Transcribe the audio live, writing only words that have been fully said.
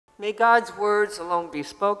May God's words alone be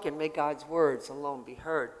spoken. May God's words alone be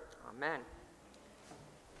heard. Amen.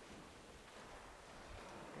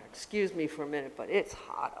 Excuse me for a minute, but it's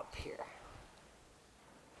hot up here.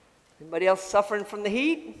 Anybody else suffering from the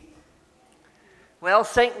heat? Well,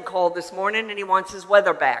 Satan called this morning and he wants his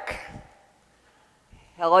weather back.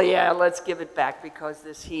 Hell yeah, let's give it back because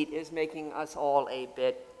this heat is making us all a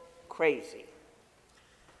bit crazy.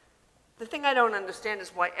 The thing I don't understand is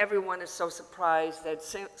why everyone is so surprised that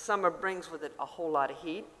summer brings with it a whole lot of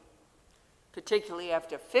heat, particularly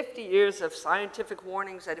after 50 years of scientific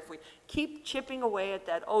warnings that if we keep chipping away at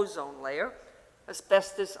that ozone layer,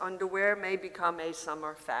 asbestos underwear may become a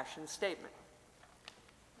summer fashion statement.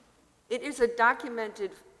 It is a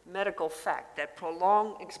documented medical fact that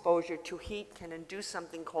prolonged exposure to heat can induce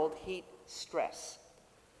something called heat stress.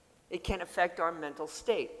 It can affect our mental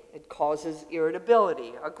state. It causes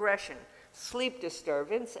irritability, aggression, sleep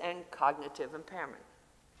disturbance, and cognitive impairment.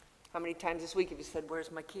 How many times this week have you said,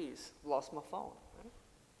 "Where's my keys? Lost my phone." Right?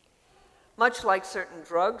 Much like certain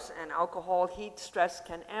drugs and alcohol, heat stress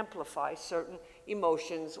can amplify certain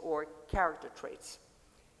emotions or character traits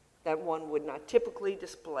that one would not typically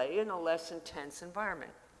display in a less intense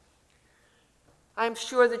environment. I'm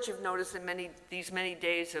sure that you've noticed in these many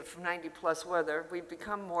days of 90-plus weather, we've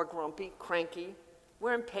become more grumpy, cranky,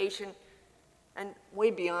 we're impatient, and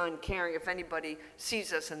way beyond caring if anybody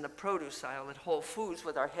sees us in the produce aisle at Whole Foods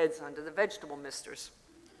with our heads under the vegetable misters.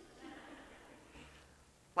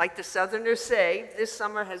 Like the Southerners say, this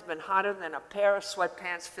summer has been hotter than a pair of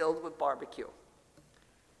sweatpants filled with barbecue.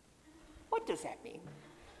 What does that mean?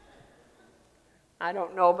 I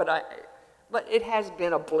don't know, but it has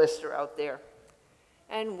been a blister out there.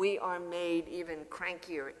 And we are made even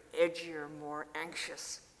crankier, edgier, more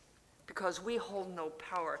anxious, because we hold no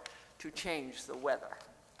power to change the weather.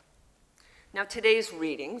 Now, today's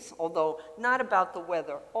readings, although not about the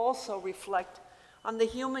weather, also reflect on the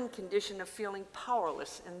human condition of feeling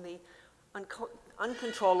powerless in the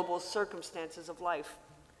uncontrollable circumstances of life,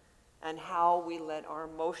 and how we let our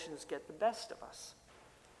emotions get the best of us.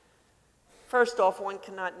 First off, one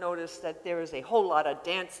cannot notice that there is a whole lot of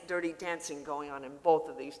dirty dancing going on in both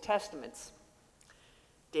of these testaments.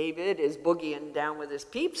 David is boogieing down with his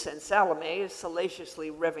peeps, and Salome is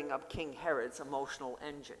salaciously revving up King Herod's emotional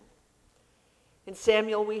engine. In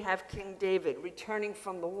Samuel, we have King David returning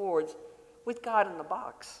from the wars with God in the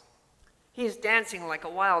box. He's dancing like a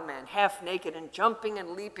wild man, half naked and jumping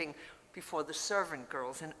and leaping before the servant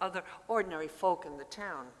girls and other ordinary folk in the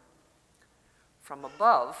town. From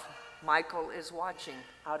above, Michal is watching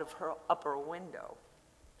out of her upper window.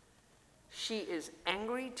 She is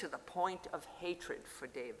angry to the point of hatred for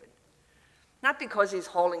David. Not because he's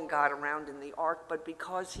hauling God around in the ark, but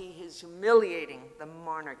because he is humiliating the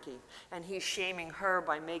monarchy, and he's shaming her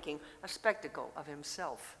by making a spectacle of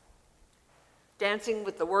himself. Dancing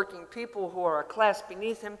with the working people who are a class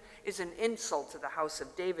beneath him is an insult to the house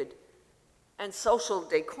of David, and social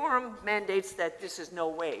decorum mandates that this is no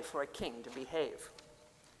way for a king to behave.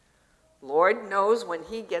 Lord knows when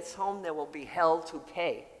he gets home there will be hell to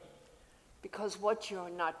pay, because what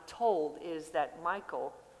you're not told is that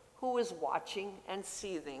Michal, who is watching and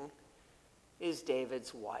seething, is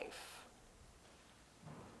David's wife.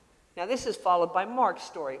 Now this is followed by Mark's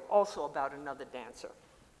story, also about another dancer.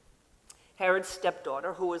 Herod's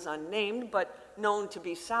stepdaughter, who is unnamed but known to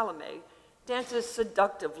be Salome, dances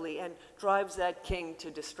seductively and drives that king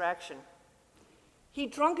to distraction. He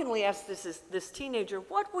drunkenly asks this teenager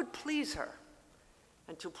what would please her.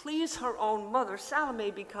 And to please her own mother,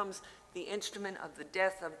 Salome becomes the instrument of the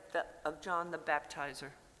death of John the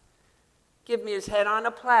Baptizer. "Give me his head on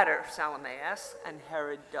a platter," Salome asks, and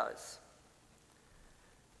Herod does.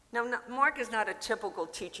 Now, Mark is not a typical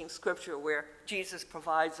teaching scripture where Jesus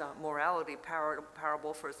provides a morality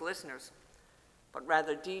parable for his listeners, but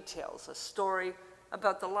rather details a story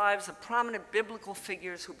about the lives of prominent biblical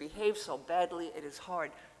figures who behave so badly it is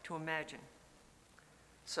hard to imagine.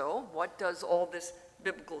 So, what does all this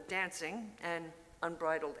biblical dancing and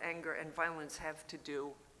unbridled anger and violence have to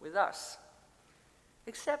do with us?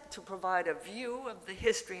 Except to provide a view of the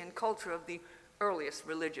history and culture of the earliest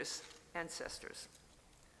religious ancestors.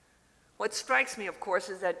 What strikes me, of course,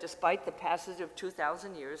 is that despite the passage of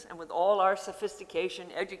 2,000 years, and with all our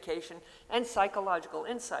sophistication, education, and psychological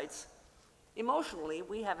insights, emotionally,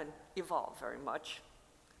 we haven't evolved very much.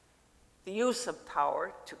 The use of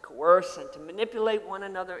power to coerce and to manipulate one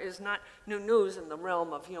another is not new news in the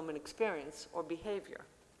realm of human experience or behavior.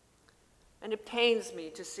 And it pains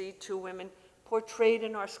me to see two women portrayed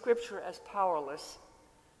in our scripture as powerless,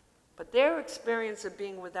 but their experience of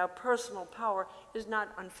being without personal power is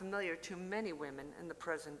not unfamiliar to many women in the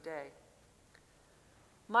present day.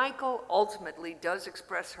 Michal ultimately does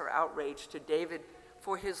express her outrage to David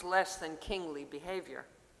for his less than kingly behavior.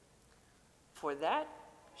 For that,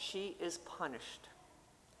 she is punished.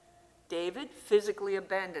 David physically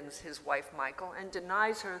abandons his wife Michal and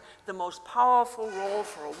denies her the most powerful role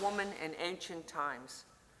for a woman in ancient times.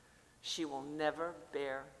 She will never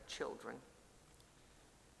bear children.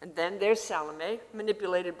 And then there's Salome,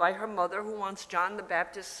 manipulated by her mother, who wants John the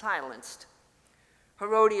Baptist silenced.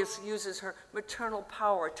 Herodias uses her maternal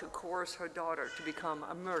power to coerce her daughter to become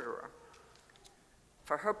a murderer.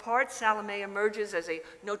 For her part, Salome emerges as a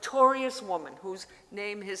notorious woman whose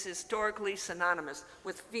name is historically synonymous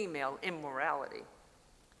with female immorality.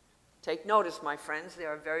 Take notice, my friends, there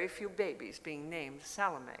are very few babies being named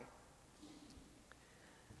Salome.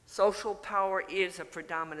 Social power is a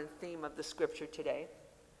predominant theme of the scripture today.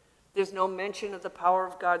 There's no mention of the power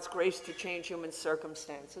of God's grace to change human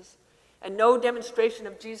circumstances, and no demonstration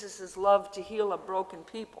of Jesus' love to heal a broken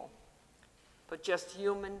people, but just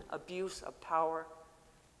human abuse of power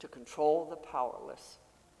to control the powerless.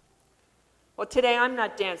 Well, today I'm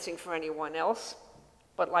not dancing for anyone else,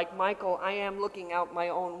 but like Michal, I am looking out my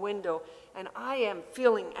own window, and I am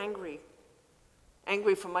feeling angry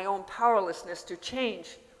for my own powerlessness to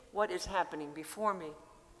change what is happening before me.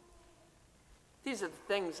 These are the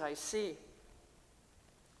things I see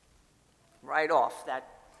right off, that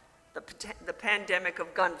the pandemic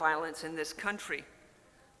of gun violence in this country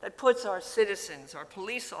that puts our citizens, our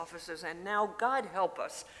police officers, and now, God help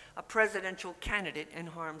us, a presidential candidate in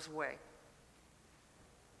harm's way.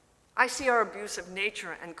 I see our abuse of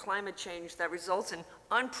nature and climate change that results in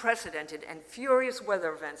unprecedented and furious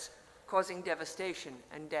weather events causing devastation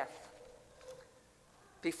and death.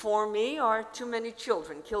 Before me are too many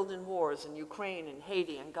children killed in wars in Ukraine and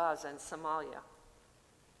Haiti and Gaza and Somalia.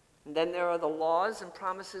 And then there are the laws and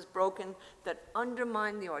promises broken that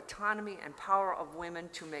undermine the autonomy and power of women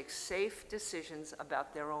to make safe decisions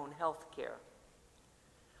about their own health care.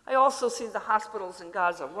 I also see the hospitals in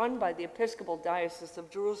Gaza run by the Episcopal Diocese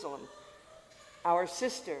of Jerusalem, our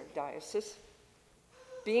sister diocese,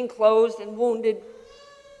 being closed and wounded,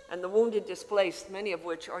 and the wounded displaced, many of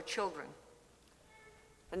which are children.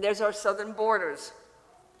 And there's our southern borders,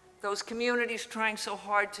 those communities trying so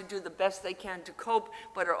hard to do the best they can to cope,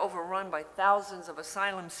 but are overrun by thousands of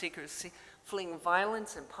asylum seekers fleeing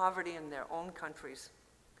violence and poverty in their own countries.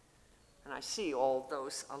 And I see all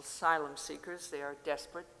those asylum seekers. They are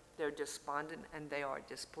desperate, they're despondent, and they are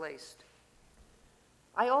displaced.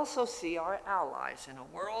 I also see our allies in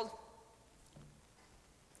a world,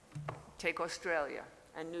 take Australia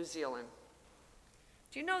and New Zealand.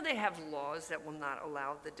 Do you know they have laws that will not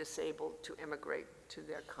allow the disabled to immigrate to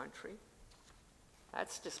their country?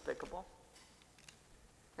 That's despicable.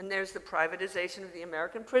 And there's the privatization of the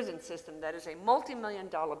American prison system. That is a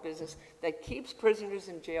multi-million-dollar business that keeps prisoners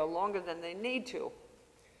in jail longer than they need to.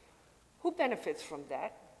 Who benefits from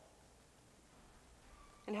that?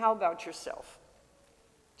 And how about yourself?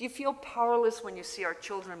 Do you feel powerless when you see our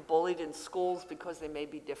children bullied in schools because they may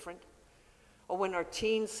be different? Or when our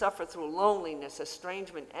teens suffer through loneliness,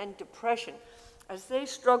 estrangement, and depression as they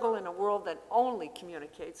struggle in a world that only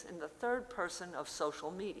communicates in the third person of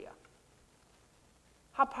social media?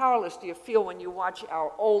 How powerless do you feel when you watch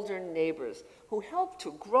our older neighbors who help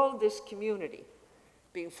to grow this community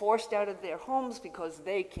being forced out of their homes because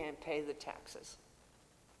they can't pay the taxes?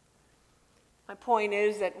 My point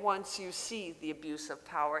is that once you see the abuse of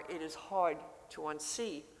power, it is hard to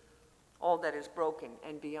unsee all that is broken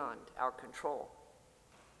and beyond our control.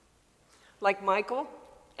 Like Michal,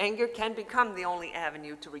 anger can become the only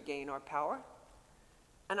avenue to regain our power.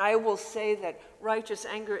 And I will say that righteous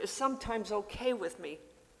anger is sometimes okay with me,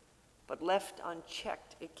 but left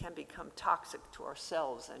unchecked, it can become toxic to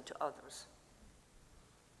ourselves and to others.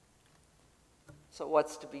 So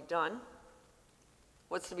what's to be done?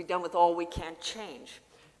 What's to be done with all we can't change?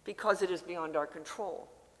 Because it is beyond our control.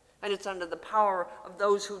 And it's under the power of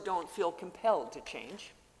those who don't feel compelled to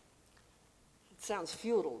change. It sounds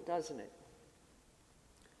futile, doesn't it?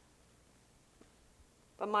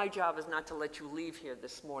 But my job is not to let you leave here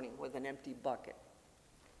this morning with an empty bucket.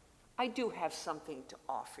 I do have something to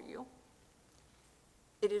offer you.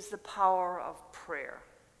 It is the power of prayer,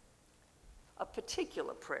 a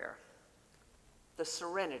particular prayer, the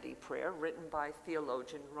Serenity Prayer, written by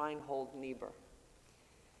theologian Reinhold Niebuhr.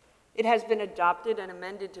 It has been adopted and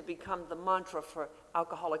amended to become the mantra for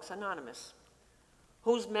Alcoholics Anonymous,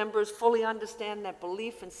 whose members fully understand that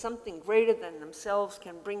belief in something greater than themselves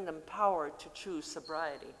can bring them power to choose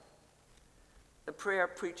sobriety. The prayer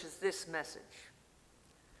preaches this message: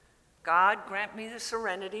 God, grant me the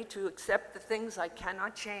serenity to accept the things I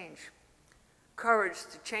cannot change, courage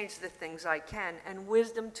to change the things I can, and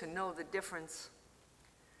wisdom to know the difference.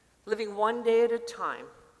 Living one day at a time,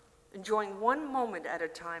 enjoying one moment at a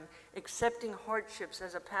time, accepting hardships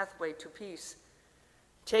as a pathway to peace,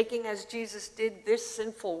 taking as Jesus did this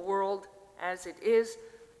sinful world as it is,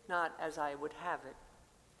 not as I would have it.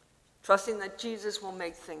 Trusting that Jesus will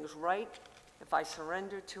make things right if I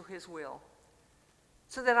surrender to his will,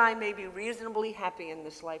 so that I may be reasonably happy in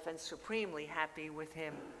this life and supremely happy with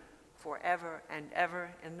him forever and ever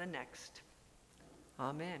in the next.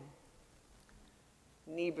 Amen.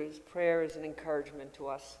 Niebuhr's prayer is an encouragement to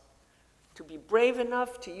us to be brave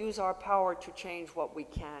enough to use our power to change what we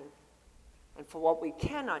can, and for what we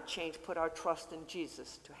cannot change, put our trust in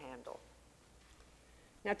Jesus to handle.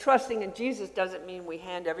 Now, trusting in Jesus doesn't mean we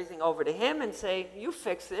hand everything over to him and say, you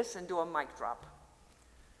fix this, and do a mic drop.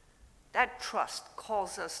 That trust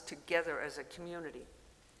calls us together as a community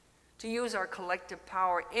to use our collective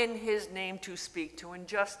power in his name to speak to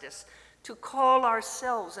injustice, to call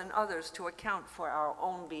ourselves and others to account for our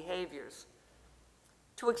own behaviors,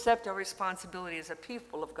 to accept our responsibility as a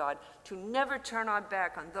people of God, to never turn our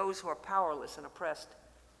back on those who are powerless and oppressed,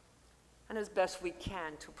 and as best we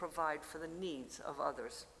can to provide for the needs of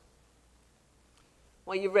others.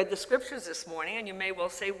 Well, you read the scriptures this morning, and you may well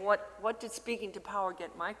say, what did speaking to power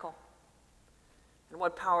get Michael? And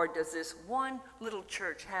what power does this one little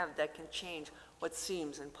church have that can change what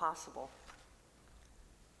seems impossible?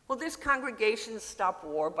 Will this congregation stop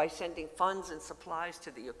war by sending funds and supplies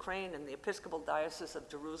to the Ukraine and the Episcopal Diocese of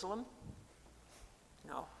Jerusalem?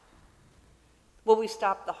 No. Will we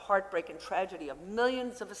stop the heartbreak and tragedy of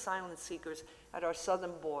millions of asylum seekers at our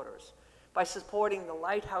southern borders by supporting the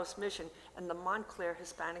Lighthouse Mission and the Montclair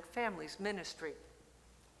Hispanic Families Ministry?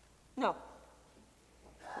 No.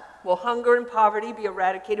 Will hunger and poverty be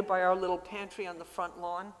eradicated by our little pantry on the front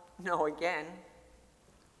lawn? No again.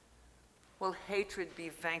 Will hatred be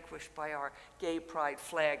vanquished by our gay pride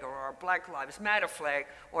flag or our Black Lives Matter flag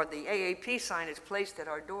or the AAP signage placed at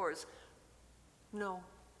our doors? No.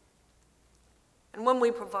 And when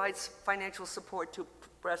we provide financial support to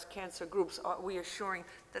breast cancer groups, are we assuring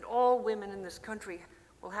that all women in this country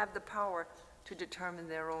will have the power to determine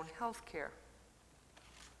their own health care?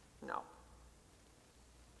 No.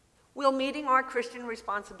 Will meeting our Christian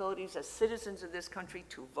responsibilities as citizens of this country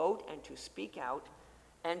to vote and to speak out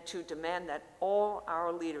and to demand that all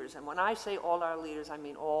our leaders, and when I say all our leaders, I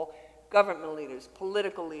mean all government leaders,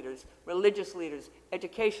 political leaders, religious leaders,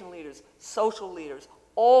 education leaders, social leaders,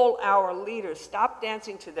 all our leaders stop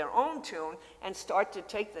dancing to their own tune and start to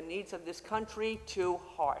take the needs of this country to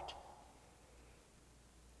heart.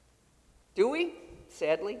 Do we?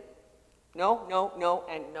 Sadly. No, no, no,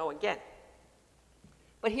 and no again.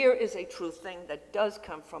 But here is a true thing that does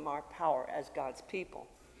come from our power as God's people.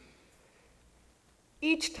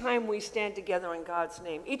 Each time we stand together in God's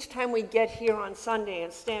name, each time we get here on Sunday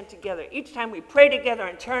and stand together, each time we pray together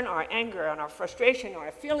and turn our anger and our frustration or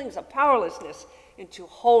our feelings of powerlessness into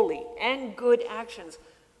holy and good actions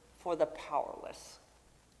for the powerless,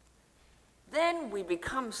 then we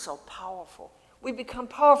become so powerful. We become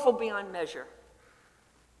powerful beyond measure.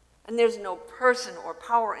 And there's no person or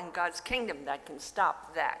power in God's kingdom that can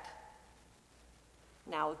stop that.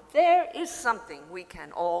 Now, there is something we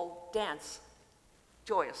can all dance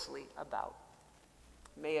joyously about.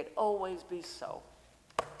 May it always be so.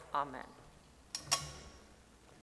 Amen.